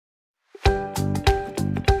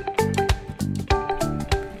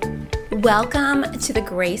Welcome to the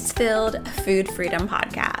Grace-Filled Food Freedom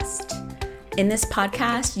Podcast. In this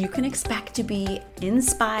podcast, you can expect to be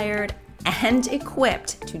inspired and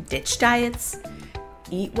equipped to ditch diets,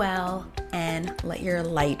 eat well, and let your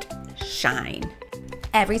light shine.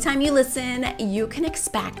 Every time you listen, you can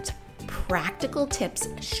expect practical tips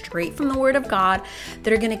straight from the Word of God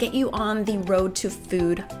that are going to get you on the road to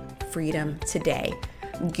food freedom today.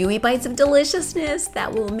 Gooey bites of deliciousness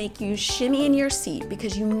that will make you shimmy in your seat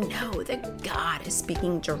because you know that God is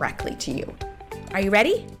speaking directly to you. Are you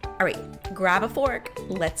ready? All right, grab a fork.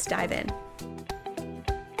 Let's dive in.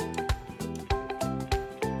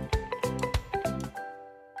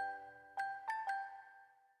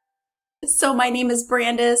 So my name is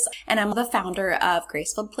Brandis, and I'm the founder of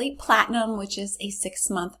Grace-Filled Plate Platinum, which is a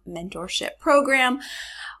 6-month mentorship program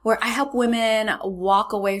where I help women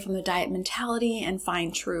walk away from the diet mentality and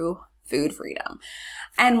find true food freedom.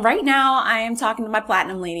 And right now I am talking to my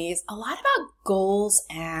Platinum ladies a lot about goals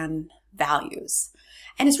and values.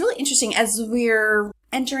 And it's really interesting as we're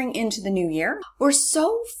entering into the new year, we're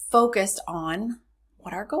so focused on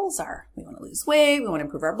what our goals are. We want to lose weight, we want to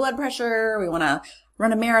improve our blood pressure, we want to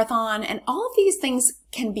run a marathon, and all of these things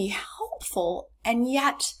can be helpful, and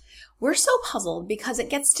yet we're so puzzled because it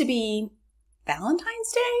gets to be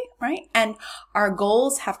Valentine's Day, right? And our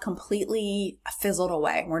goals have completely fizzled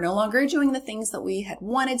away. We're no longer doing the things that we had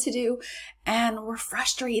wanted to do, and we're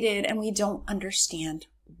frustrated and we don't understand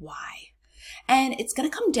why. And it's going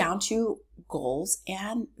to come down to goals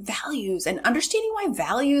and values and understanding why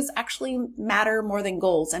values actually matter more than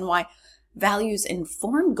goals and why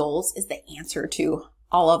values-informed goals is the answer to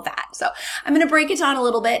all of that. So I'm going to break it down a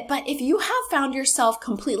little bit, but if you have found yourself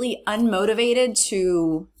completely unmotivated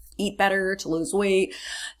to eat better, to lose weight,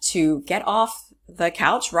 to get off the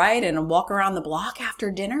couch, right, and walk around the block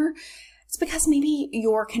after dinner, it's because maybe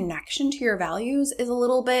your connection to your values is a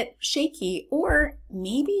little bit shaky, or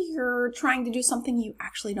maybe you're trying to do something you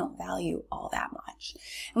actually don't value all that much.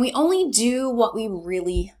 And we only do what we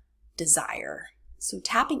really desire. So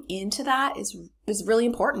tapping into that is really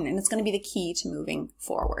important, and it's going to be the key to moving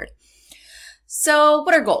forward. So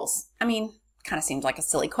what are goals? I mean, kind of seems like a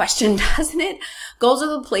silly question, doesn't it? Goals are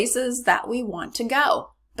the places that we want to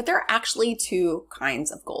go. But there are actually two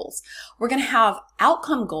kinds of goals. We're going to have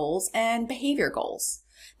outcome goals and behavior goals.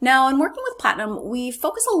 Now, in working with Platinum, we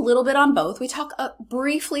focus a little bit on both. We talk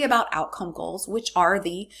briefly about outcome goals, which are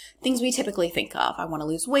the things we typically think of. I want to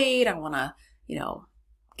lose weight. I want to,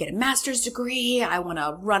 get a master's degree. I want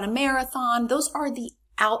to run a marathon. Those are the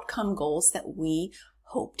outcome goals that we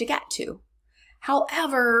hope to get to.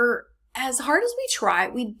 However, as hard as we try,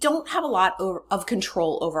 we don't have a lot of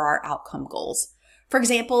control over our outcome goals. For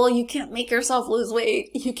example, you can't make yourself lose weight.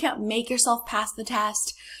 You can't make yourself pass the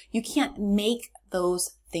test. You can't make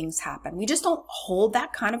those things happen. We just don't hold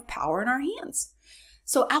that kind of power in our hands.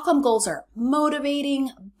 So outcome goals are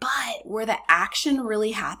motivating, but where the action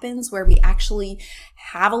really happens, where we actually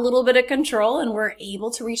have a little bit of control and we're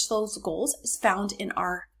able to reach those goals, is found in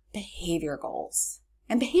our behavior goals.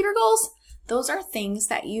 And behavior goals, those are things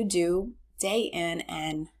that you do day in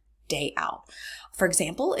and day out. For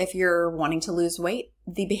example, if you're wanting to lose weight,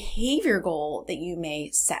 the behavior goal that you may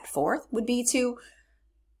set forth would be to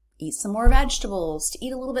eat some more vegetables, to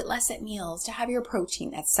eat a little bit less at meals, to have your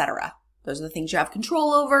protein, etc. Those are the things you have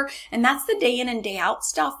control over, and that's the day in and day out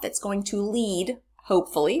stuff that's going to lead,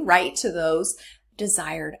 hopefully, right, to those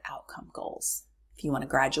desired outcome goals. If you want to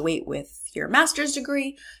graduate with your master's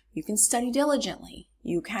degree, you can study diligently.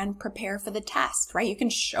 You can prepare for the test, right? You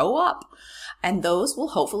can show up, and those will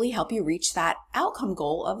hopefully help you reach that outcome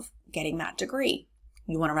goal of getting that degree.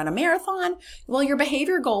 You want to run a marathon? Well, your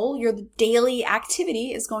behavior goal, your daily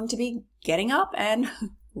activity is going to be getting up and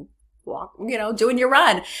walk, doing your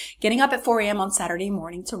run, getting up at 4 a.m. on Saturday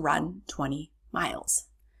morning to run 20 miles.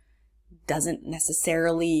 Doesn't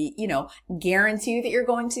necessarily, guarantee that you're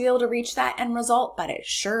going to be able to reach that end result, but it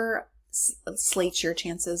sure slates your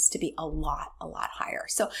chances to be a lot higher.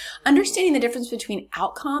 So understanding the difference between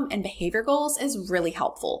outcome and behavior goals is really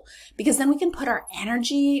helpful because then we can put our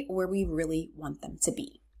energy where we really want them to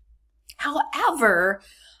be. However,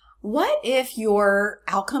 what if your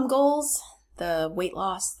outcome goals, the weight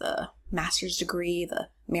loss, the master's degree, the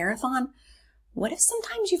marathon, what if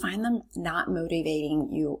sometimes you find them not motivating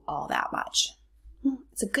you all that much?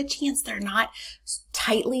 It's a good chance they're not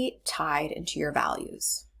tightly tied into your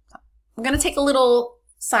values. I'm going to take a little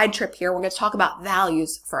side trip here. We're going to talk about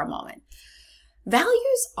values for a moment.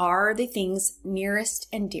 Values are the things nearest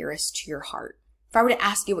and dearest to your heart. If I were to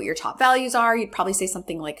ask you what your top values are, you'd probably say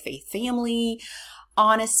something like faith, family,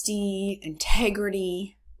 honesty,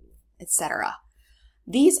 integrity, etc.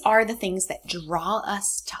 These are the things that draw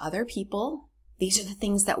us to other people. These are the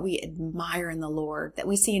things that we admire in the Lord, that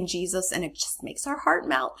we see in Jesus, and it just makes our heart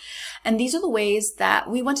melt. And these are the ways that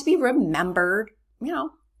we want to be remembered,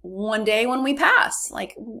 one day when we pass.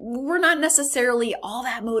 Like, we're not necessarily all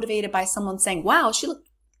that motivated by someone saying, wow, she looked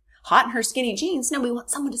hot in her skinny jeans. No, we want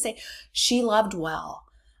someone to say, she loved well.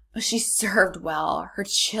 She served well. Her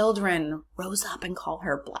children rose up and called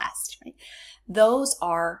her blessed. Right? Those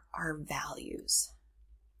are our values.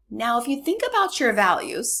 Now, if you think about your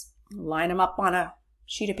values, line them up on a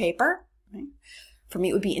sheet of paper. Right? For me,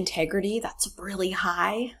 it would be integrity. That's really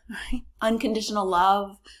high. Right? Unconditional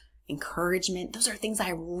love, encouragement. Those are things I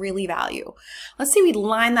really value. Let's say we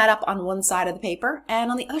line that up on one side of the paper,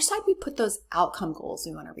 and on the other side, we put those outcome goals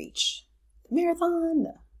we want to reach. The marathon,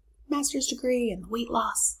 the master's degree, and the weight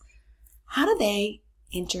loss. How do they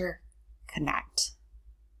interconnect?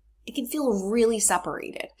 It can feel really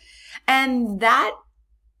separated. And that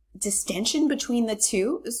distension between the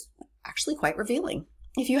two is actually quite revealing.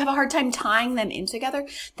 If you have a hard time tying them in together,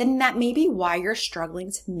 then that may be why you're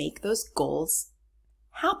struggling to make those goals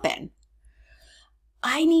happen.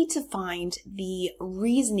 I need to find the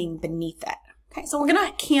reasoning beneath it. Okay, so we're going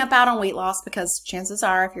to camp out on weight loss because chances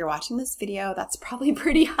are, if you're watching this video, that's probably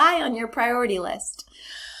pretty high on your priority list.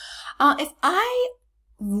 If I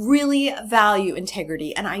really value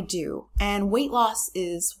integrity, and I do, and weight loss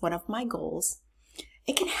is one of my goals,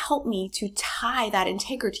 it can help me to tie that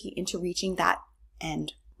integrity into reaching that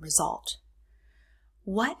end result.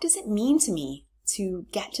 What does it mean to me to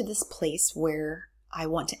get to this place where I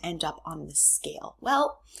want to end up on this scale?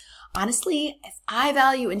 Well, honestly, if I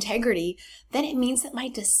value integrity, then it means that my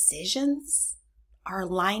decisions are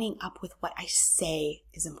lining up with what I say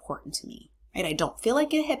is important to me. Right? I don't feel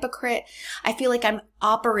like a hypocrite. I feel like I'm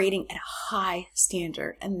operating at a high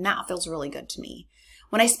standard, and that feels really good to me.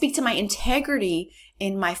 When I speak to my integrity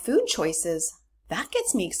in my food choices, that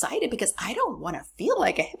gets me excited because I don't want to feel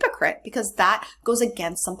like a hypocrite, because that goes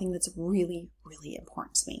against something that's really, really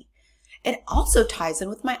important to me. It also ties in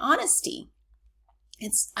with my honesty.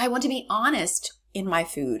 I want to be honest in my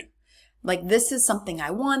food. Like, this is something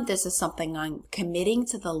I want. This is something I'm committing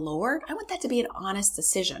to the Lord. I want that to be an honest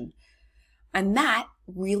decision. And that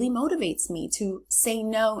really motivates me to say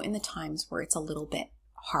no in the times where it's a little bit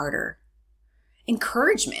harder.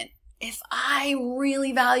 Encouragement. If I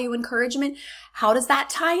really value encouragement, how does that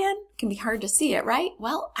tie in? It can be hard to see it, right?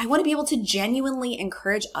 Well, I want to be able to genuinely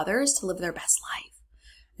encourage others to live their best life.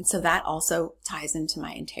 And so that also ties into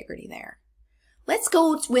my integrity there. Let's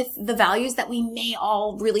go with the values that we may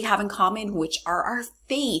all really have in common, which are our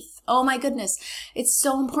faith. Oh my goodness. It's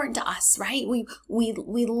so important to us, right? We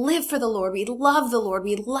live for the Lord. We love the Lord.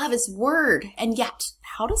 We love His word. And yet,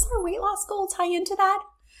 how does our weight loss goal tie into that?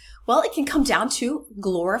 Well, it can come down to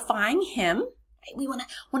glorifying Him. Right? We want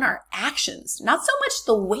our actions, not so much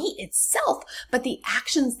the weight itself, but the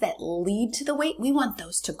actions that lead to the weight. We want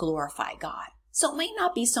those to glorify God. So it might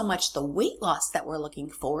not be so much the weight loss that we're looking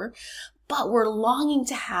for, but we're longing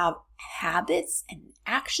to have habits and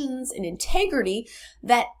actions and integrity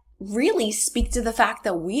that really speak to the fact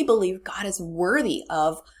that we believe God is worthy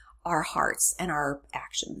of our hearts and our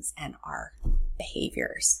actions and our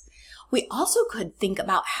behaviors. We also could think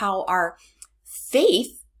about how our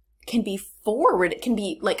faith can be forward. It can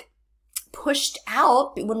be like pushed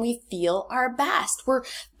out when we feel our best. We're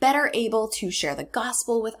better able to share the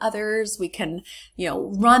gospel with others. We can,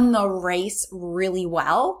 run the race really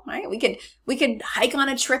well, right? We could hike on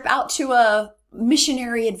a trip out to a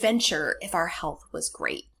missionary adventure if our health was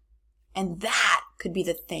great. And that could be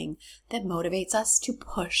the thing that motivates us to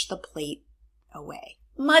push the plate away.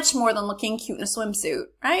 Much more than looking cute in a swimsuit,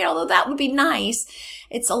 right? Although that would be nice.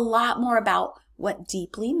 It's a lot more about what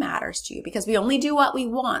deeply matters to you, because we only do what we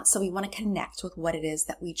want. So we want to connect with what it is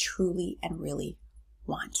that we truly and really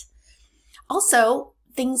want. Also,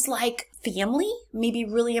 things like family may be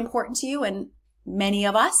really important to you, and many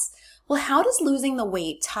of us. Well, how does losing the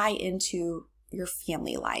weight tie into your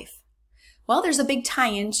family life? Well, there's a big tie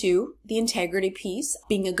into the integrity piece,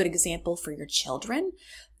 being a good example for your children.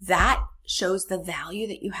 That shows the value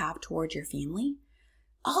that you have toward your family.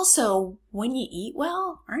 Also, when you eat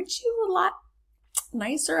well, aren't you a lot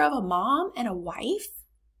nicer of a mom and a wife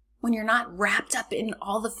when you're not wrapped up in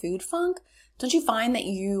all the food funk? Don't you find that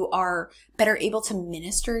you are better able to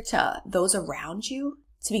minister to those around you,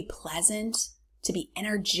 to be pleasant, to be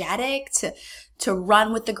energetic, to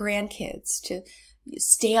run with the grandkids, to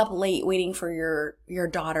stay up late waiting for your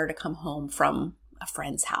daughter to come home from a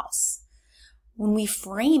friend's house? When we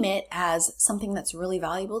frame it as something that's really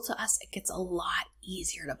valuable to us, it gets a lot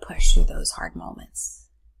easier to push through those hard moments.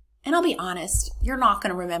 And I'll be honest, you're not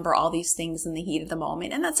going to remember all these things in the heat of the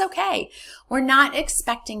moment, and that's okay. We're not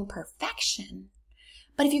expecting perfection.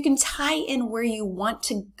 But if you can tie in where you want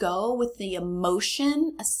to go with the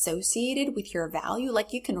emotion associated with your value,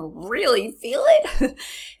 like you can really feel it,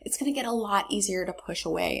 it's going to get a lot easier to push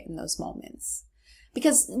away in those moments.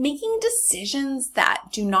 Because making decisions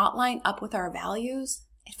that do not line up with our values,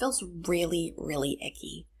 it feels really, really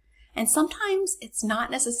icky. And sometimes it's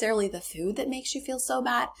not necessarily the food that makes you feel so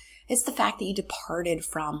bad. It's the fact that you departed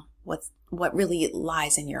from what really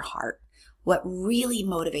lies in your heart, what really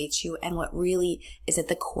motivates you, and what really is at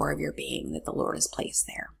the core of your being that the Lord has placed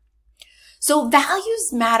there. So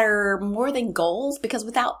values matter more than goals, because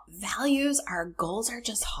without values, our goals are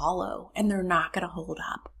just hollow and they're not going to hold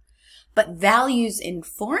up. But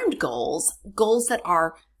values-informed goals that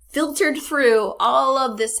are filtered through all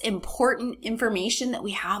of this important information that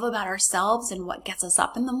we have about ourselves and what gets us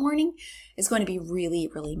up in the morning, is going to be really,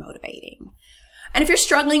 really motivating. And if you're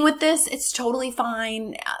struggling with this, it's totally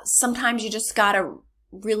fine. Sometimes you just gotta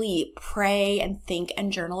really pray and think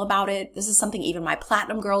and journal about it. This is something even my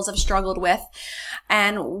Platinum girls have struggled with.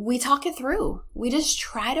 And we talk it through. We just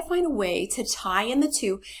try to find a way to tie in the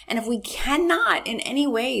two. And if we cannot in any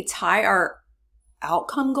way tie our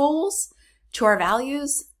outcome goals to our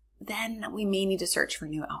values, then we may need to search for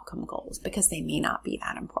new outcome goals, because they may not be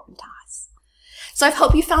that important to us. So I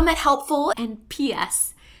hope you found that helpful. And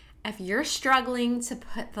P.S., if you're struggling to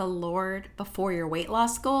put the Lord before your weight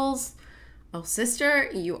loss goals, oh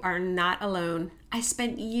sister, you are not alone. I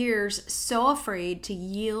spent years so afraid to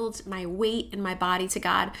yield my weight and my body to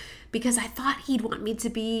God, because I thought He'd want me to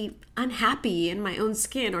be unhappy in my own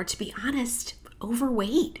skin, or, to be honest,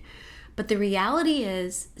 overweight. But the reality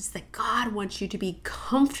is that God wants you to be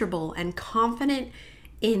comfortable and confident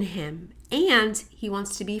in Him, and He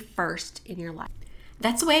wants to be first in your life.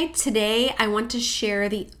 That's why today I want to share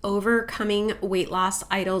the Overcoming Weight Loss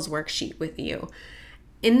Idols worksheet with you.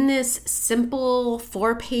 In this simple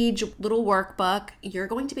 4-page little workbook, you're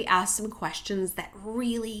going to be asked some questions that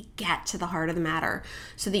really get to the heart of the matter,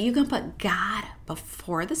 so that you can put God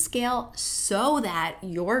before the scale, so that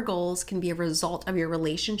your goals can be a result of your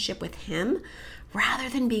relationship with Him rather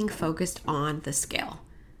than being focused on the scale.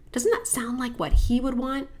 Doesn't that sound like what He would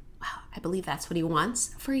want? Well, I believe that's what He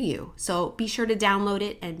wants for you. So be sure to download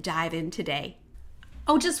it and dive in today.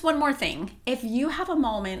 Oh, just one more thing. If you have a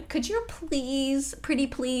moment, could you please, pretty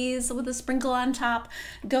please, with a sprinkle on top,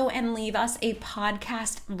 go and leave us a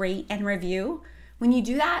podcast rate and review? When you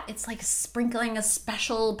do that, it's like sprinkling a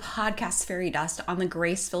special podcast fairy dust on the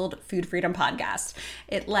Grace-Filled Food Freedom podcast.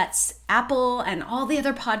 It lets Apple and all the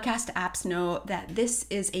other podcast apps know that this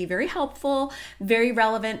is a very helpful, very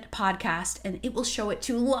relevant podcast, and it will show it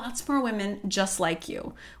to lots more women just like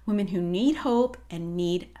you, women who need hope and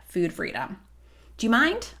need food freedom. Do you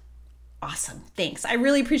mind? Awesome. Thanks. I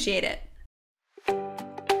really appreciate it.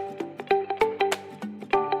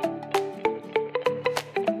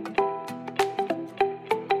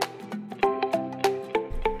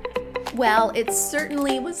 Well, it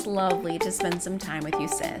certainly was lovely to spend some time with you,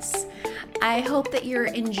 sis. I hope that you're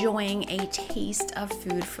enjoying a taste of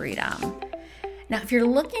food freedom. Now, if you're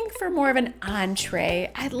looking for more of an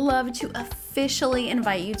entree, I'd love to officially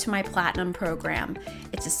invite you to my Platinum program.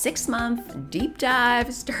 It's a 6-month deep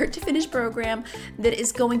dive, start to finish program that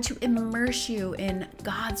is going to immerse you in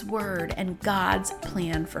God's Word and God's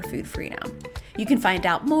plan for food freedom. You can find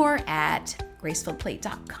out more at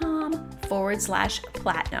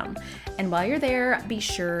gracefulledplate.com/platinum. And while you're there, be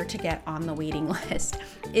sure to get on the waiting list.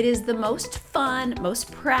 It is the most fun,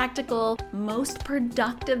 most practical, most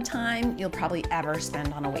productive time you'll probably ever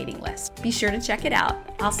spend on a waiting list. Be sure to check it out.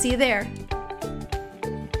 I'll see you there.